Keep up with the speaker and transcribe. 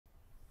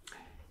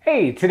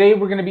Hey, today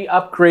we're going to be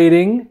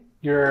upgrading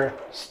your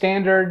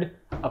standard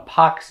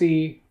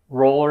epoxy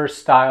roller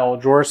style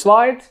drawer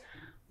slides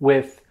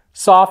with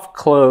soft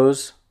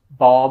close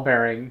ball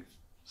bearing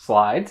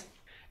slides.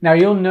 Now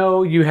you'll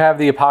know you have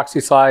the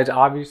epoxy slides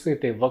obviously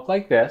if they look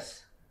like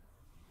this.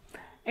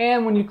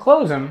 And when you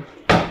close them,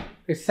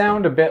 they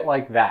sound a bit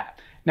like that.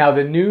 Now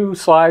the new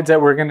slides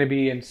that we're going to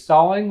be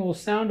installing will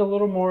sound a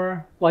little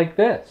more like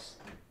this.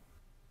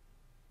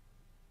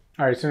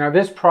 All right, so now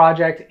this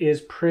project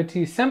is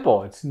pretty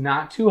simple. It's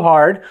not too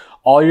hard.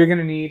 All you're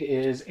gonna need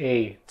is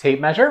a tape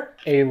measure,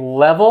 a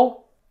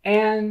level,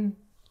 and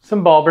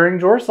some ball bearing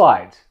drawer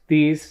slides.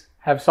 These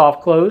have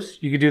soft close.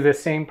 You could do the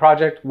same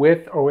project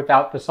with or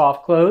without the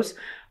soft close.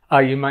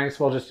 You might as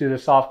well just do the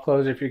soft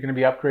close if you're gonna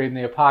be upgrading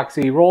the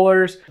epoxy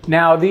rollers.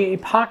 Now the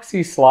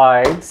epoxy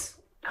slides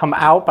come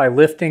out by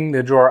lifting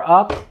the drawer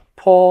up,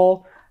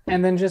 pull,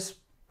 and then just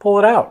pull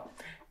it out.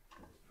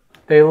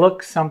 They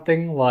look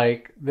something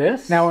like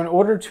this. Now, in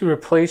order to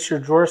replace your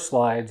drawer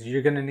slides,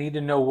 you're going to need to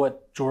know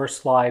what drawer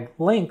slide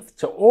length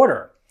to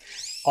order.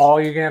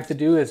 All you're going to have to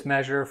do is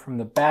measure from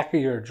the back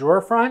of your drawer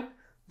front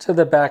to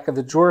the back of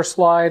the drawer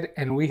slide,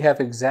 and we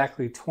have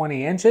exactly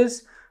 20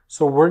 inches.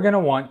 So we're going to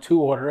want to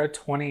order a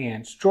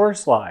 20-inch drawer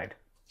slide.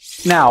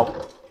 Now,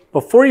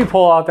 before you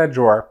pull out that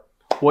drawer,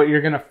 what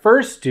you're going to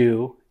first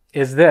do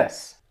is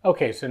this.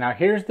 Okay, so now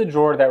here's the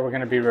drawer that we're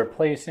going to be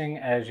replacing.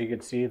 As you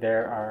can see,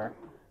 there are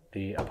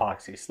the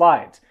epoxy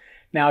slides.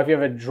 Now, if you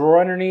have a drawer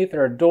underneath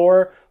or a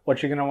door,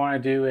 what you're going to want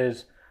to do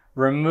is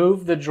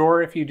remove the drawer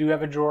if you do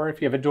have a drawer.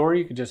 If you have a door,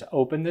 you can just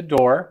open the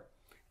door,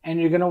 and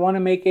you're going to want to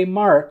make a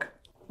mark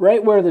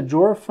right where the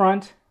drawer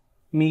front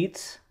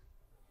meets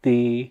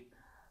the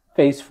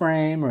face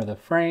frame or the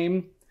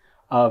frame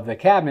of the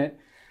cabinet.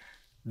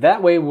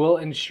 That way we'll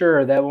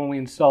ensure that when we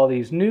install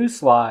these new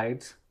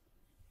slides,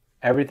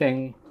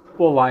 everything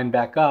will line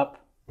back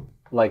up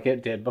like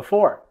it did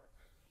before.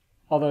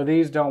 Although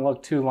these don't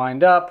look too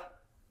lined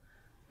up,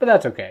 but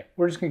that's okay.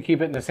 We're just going to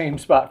keep it in the same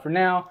spot for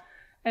now,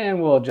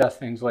 and we'll adjust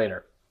things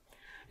later.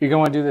 You're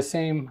going to do the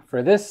same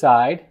for this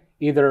side,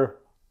 either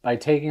by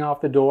taking off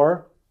the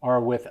door or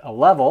with a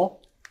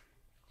level.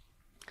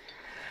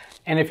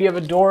 And if you have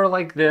a door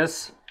like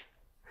this,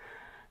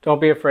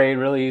 don't be afraid,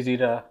 really easy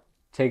to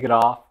take it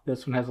off.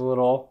 This one has a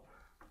little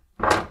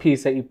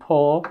piece that you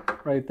pull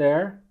right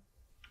there.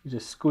 You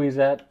just squeeze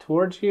that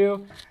towards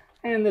you,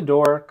 and the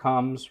door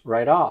comes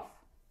right off.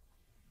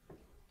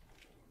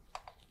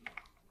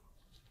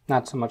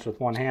 Not so much with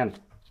one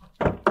hand,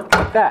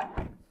 like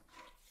that.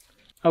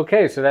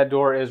 Okay, so that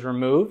door is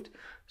removed.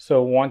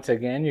 So once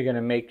again, you're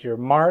gonna make your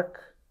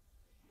mark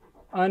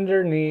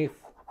underneath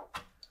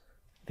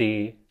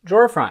the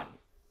drawer front.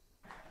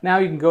 Now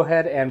you can go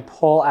ahead and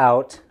pull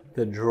out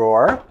the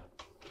drawer.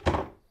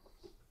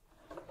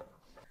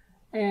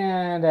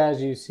 And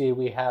as you see,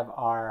 we have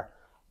our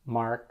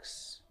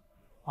marks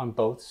on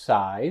both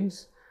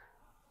sides.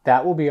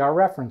 That will be our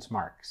reference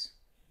marks.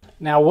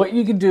 Now what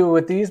you can do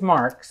with these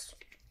marks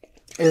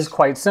is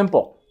quite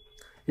simple.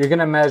 You're going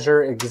to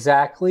measure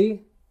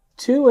exactly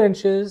 2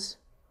 inches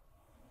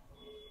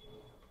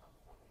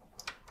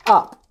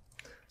up.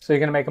 So you're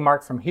going to make a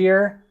mark from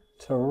here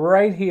to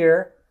right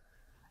here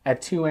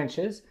at 2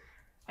 inches,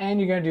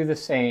 and you're going to do the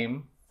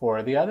same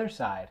for the other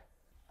side.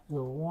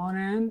 The 1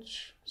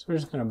 inch, so we're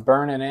just going to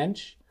burn an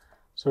inch.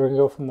 So we're going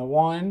to go from the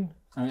 1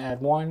 and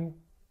add 1,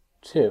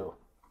 2.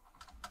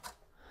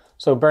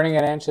 So burning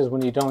an inch is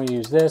when you don't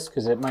use this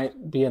because it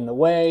might be in the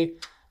way.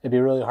 It'd be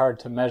really hard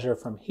to measure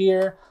from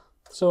here.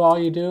 So all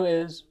you do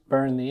is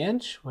burn the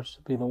inch, which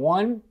would be the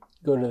 1,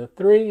 go to the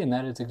 3, and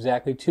that is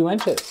exactly 2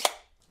 inches.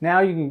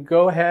 Now you can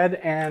go ahead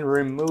and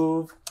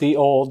remove the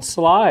old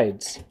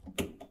slides.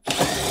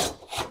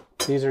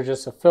 These are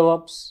just a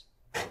Phillips.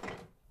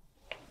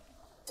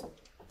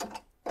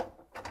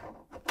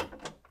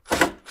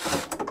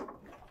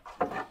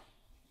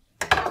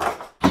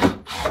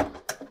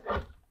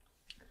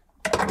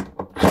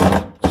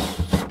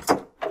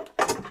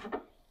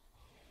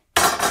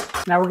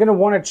 Now we're going to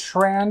want to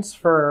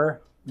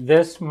transfer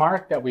this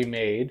mark that we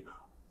made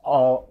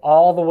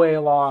all the way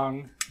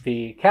along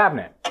the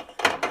cabinet.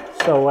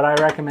 So what I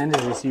recommend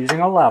is just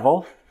using a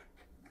level,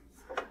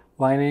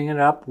 lining it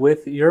up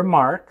with your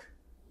mark,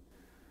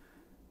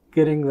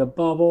 getting the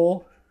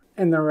bubble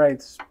in the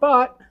right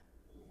spot,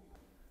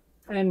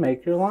 and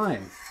make your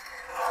line.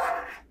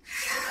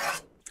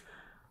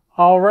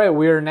 All right,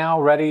 we are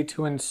now ready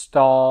to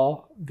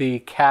install the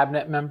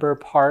cabinet member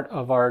part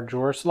of our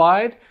drawer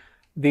slide.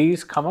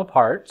 These come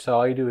apart, so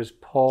all you do is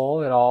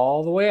pull it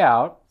all the way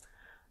out.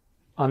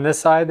 On this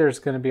side, there's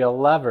going to be a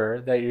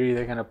lever that you're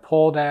either going to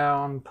pull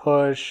down,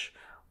 push,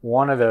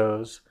 one of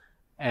those,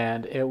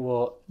 and it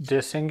will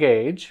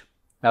disengage.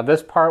 Now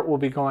this part will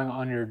be going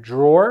on your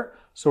drawer,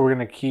 so we're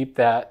going to keep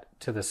that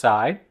to the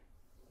side.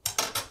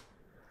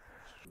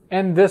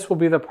 And this will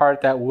be the part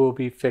that we'll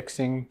be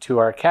fixing to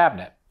our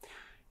cabinet.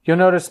 You'll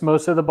notice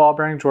most of the ball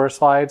bearing drawer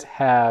slides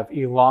have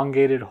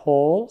elongated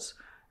holes,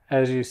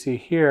 as you see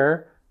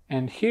here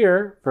and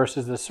here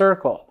versus the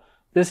circle.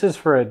 This is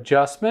for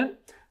adjustment.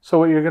 So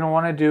what you're going to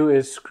want to do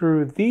is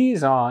screw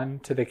these on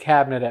to the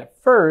cabinet at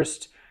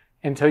first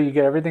until you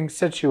get everything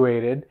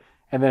situated.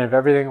 And then if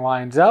everything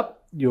lines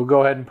up, you'll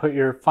go ahead and put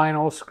your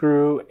final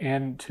screw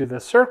into the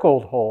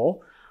circled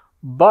hole.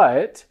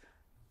 But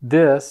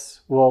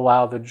this will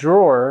allow the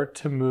drawer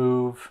to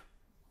move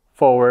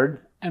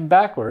forward and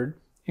backward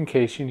in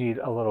case you need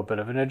a little bit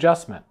of an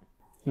adjustment.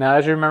 Now,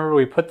 as you remember,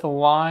 we put the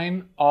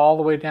line all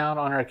the way down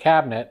on our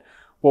cabinet.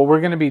 What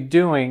we're going to be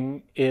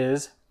doing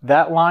is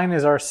that line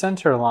is our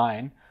center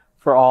line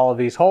for all of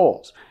these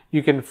holes.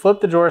 You can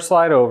flip the drawer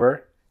slide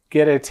over,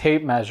 get a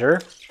tape measure,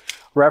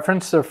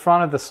 reference the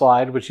front of the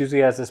slide, which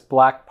usually has this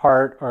black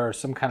part or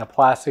some kind of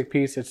plastic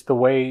piece. It's the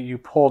way you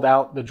pulled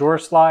out the drawer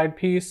slide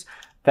piece.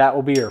 That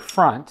will be your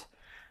front.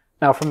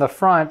 Now from the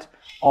front,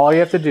 all you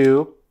have to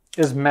do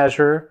is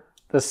measure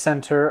the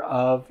center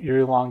of your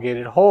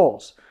elongated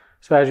holes.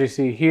 So as you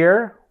see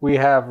here, we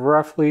have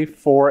roughly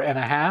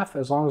 4.5.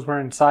 As long as we're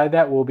inside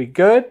that, we'll be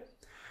good.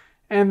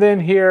 And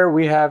then here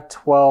we have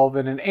 12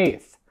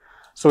 1/8.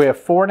 So we have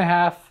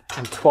 4.5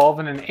 and 12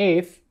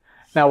 1/8.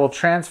 Now we'll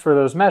transfer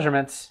those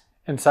measurements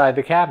inside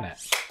the cabinet.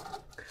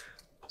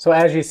 So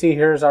as you see,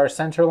 here's our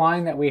center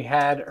line that we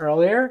had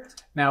earlier.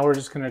 Now we're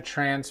just going to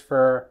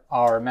transfer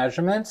our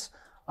measurements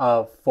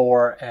of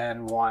 4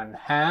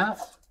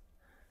 1/2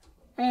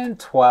 and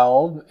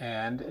 12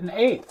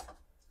 1/8.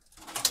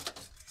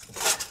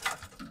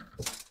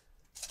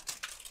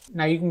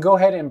 Now you can go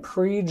ahead and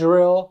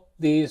pre-drill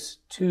these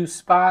two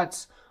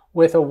spots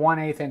with a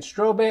 1/8 inch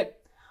drill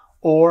bit,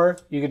 or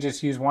you could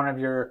just use one of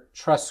your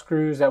truss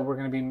screws that we're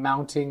going to be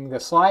mounting the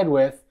slide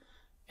with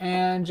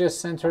and just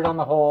center it on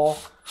the hole.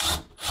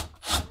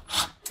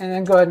 And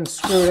then go ahead and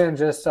screw it in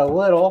just a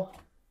little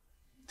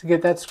to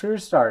get that screw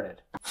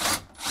started.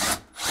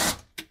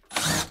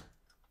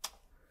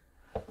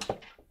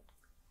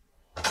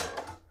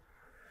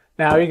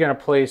 Now you're going to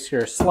place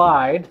your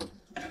slide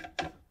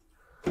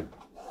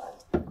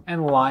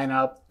and line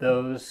up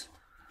those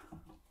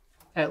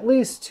at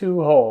least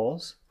 2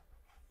 holes.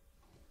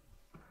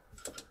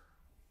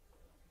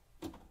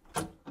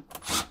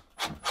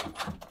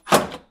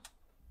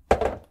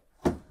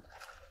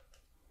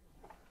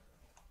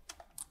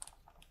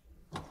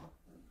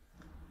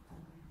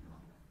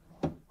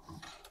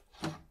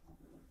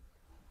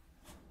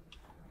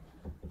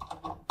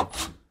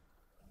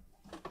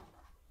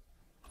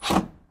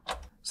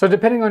 So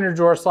depending on your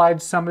drawer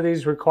slide, some of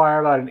these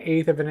require about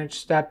 1/8 of an inch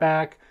step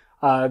back.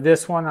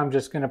 This one, I'm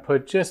just going to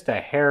put just a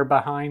hair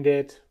behind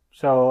it.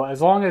 So as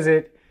long as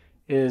it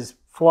is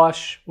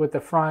flush with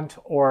the front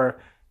or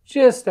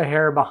just a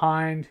hair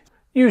behind,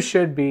 you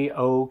should be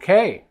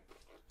okay.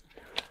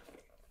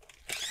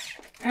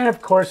 And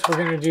of course, we're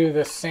going to do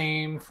the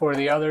same for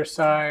the other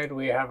side.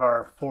 We have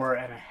our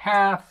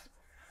 4.5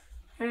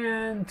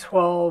 and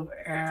 12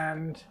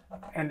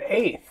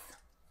 1/8.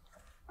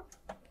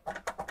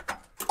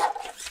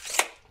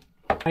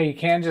 Now you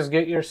can just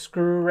get your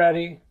screw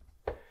ready.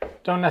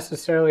 Don't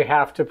necessarily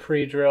have to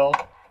pre-drill.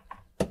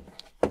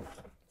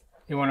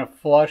 You want to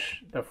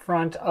flush the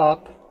front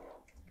up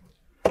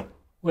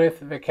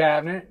with the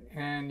cabinet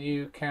and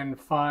you can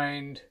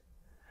find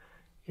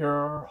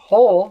your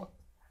hole.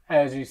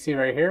 As you see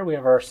right here, we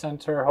have our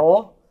center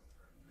hole.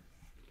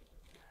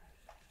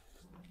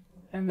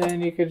 And then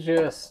you could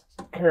just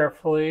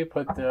carefully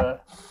put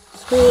the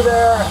screw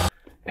there.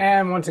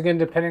 And once again,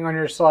 depending on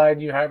your slide,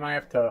 you might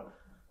have to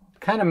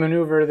kind of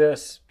maneuver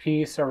this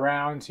piece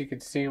around so you can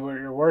see what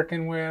you're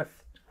working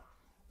with.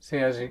 See,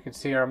 as you can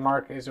see, our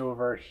mark is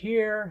over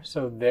here.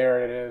 So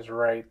there it is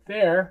right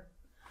there.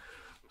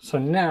 So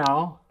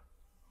now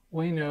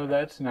we know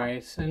that's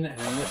nice and in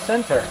the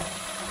center.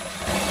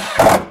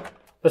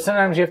 But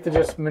sometimes you have to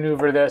just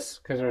maneuver this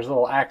because there's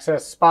little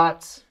access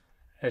spots,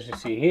 as you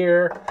see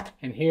here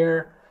and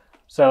here.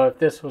 So if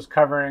this was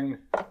covering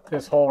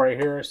this hole right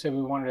here, say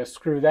we wanted to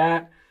screw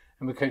that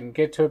and we couldn't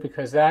get to it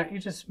because of that, you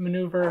just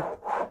maneuver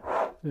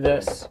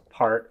this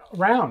part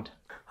around.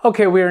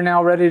 Okay, we are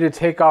now ready to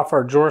take off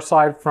our drawer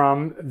slide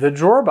from the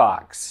drawer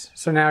box.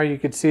 So now you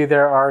can see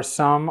there are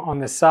some on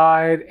the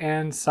side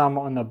and some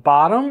on the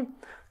bottom.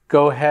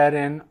 Go ahead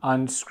and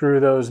unscrew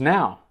those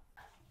now.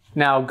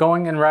 Now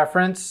going in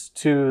reference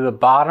to the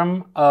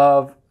bottom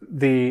of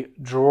the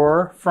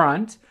drawer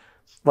front,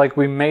 like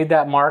we made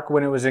that mark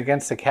when it was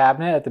against the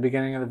cabinet at the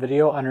beginning of the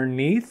video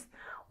underneath,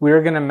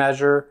 we're going to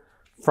measure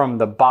from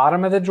the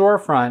bottom of the drawer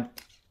front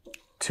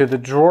to the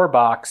drawer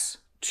box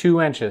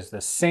 2 inches.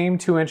 The same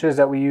 2 inches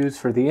that we use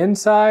for the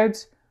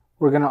insides,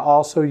 we're going to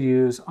also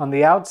use on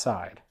the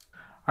outside.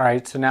 All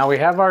right, so now we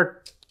have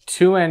our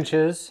 2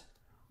 inches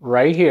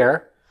right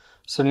here.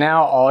 So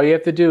now all you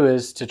have to do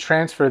is to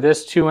transfer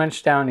this 2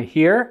 inch down to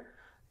here,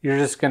 you're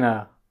just going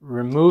to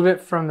remove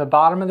it from the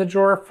bottom of the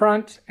drawer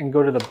front and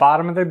go to the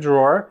bottom of the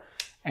drawer,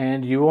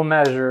 and you will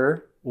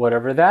measure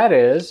whatever that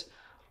is,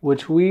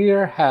 which we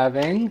are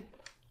having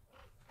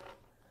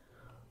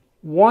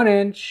 1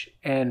 inch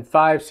and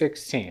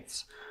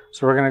 5/16.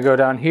 So we're going to go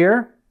down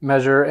here,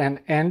 measure 1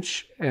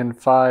 inch and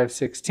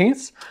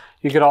 5/16.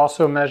 You could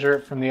also measure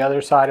it from the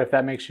other side if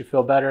that makes you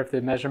feel better, if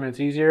the measurement's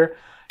easier.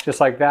 just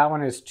like that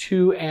one is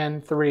 2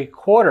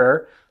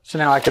 3/4. So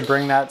now I could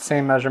bring that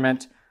same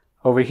measurement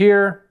over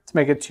here to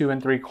make it 2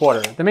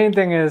 3/4. The main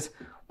thing is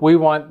we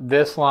want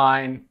this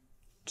line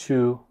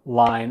to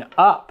line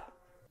up.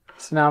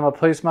 So now I'm gonna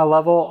place my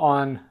level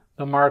on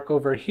the mark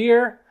over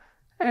here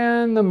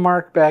and the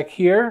mark back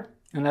here,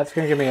 and that's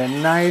gonna give me a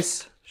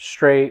nice,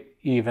 straight,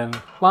 even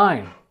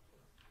line.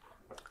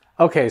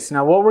 Okay, so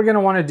now what we're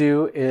gonna wanna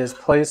do is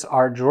place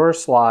our drawer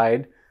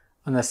slide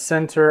on the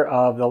center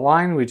of the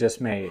line we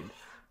just made.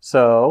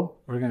 So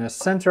we're gonna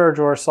center our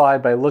drawer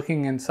slide by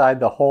looking inside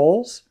the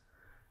holes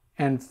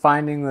and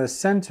finding the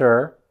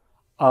center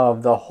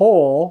of the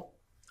hole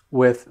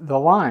with the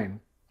line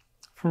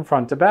from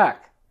front to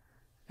back.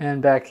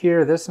 And back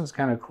here, this one's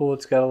kind of cool.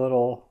 It's got a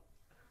little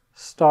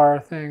star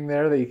thing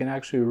there that you can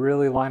actually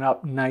really line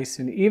up nice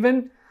and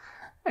even.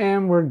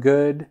 And we're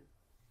good,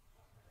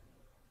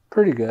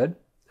 pretty good.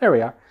 There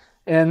we are,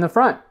 in the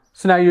front.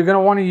 So now you're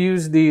gonna wanna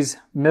use these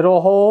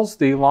middle holes,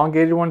 the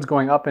elongated ones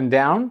going up and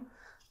down,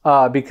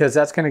 because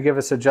that's gonna give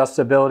us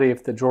adjustability.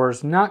 If the drawer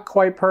is not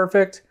quite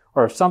perfect,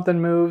 or if something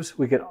moves,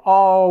 we could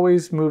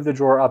always move the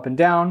drawer up and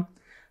down.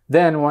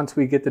 Then once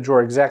we get the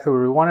drawer exactly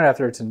where we want it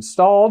after it's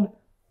installed,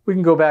 we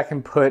can go back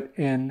and put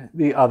in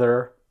the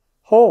other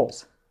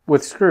holes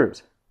with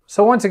screws.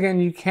 So once again,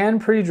 you can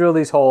pre-drill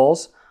these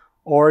holes,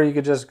 or you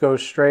could just go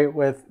straight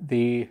with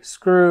the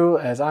screw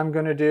as I'm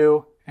gonna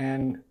do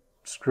and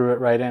screw it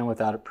right in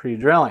without it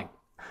pre-drilling.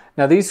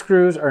 Now these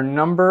screws are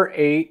number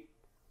 8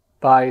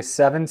 by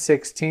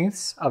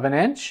 7/16 of an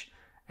inch,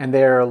 and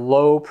they are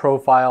low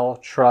profile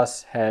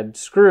truss head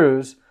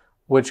screws,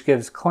 which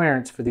gives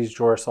clearance for these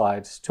drawer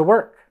slides to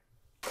work.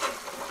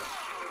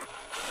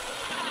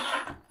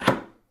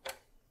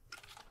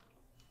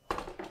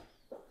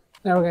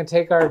 Now we're going to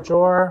take our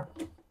drawer,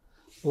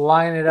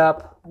 line it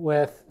up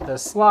with the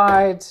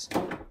slides,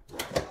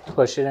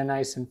 push it in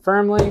nice and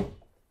firmly,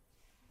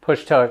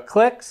 push till it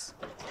clicks,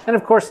 and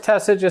of course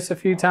test it just a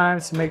few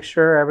times to make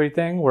sure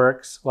everything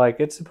works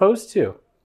like it's supposed to.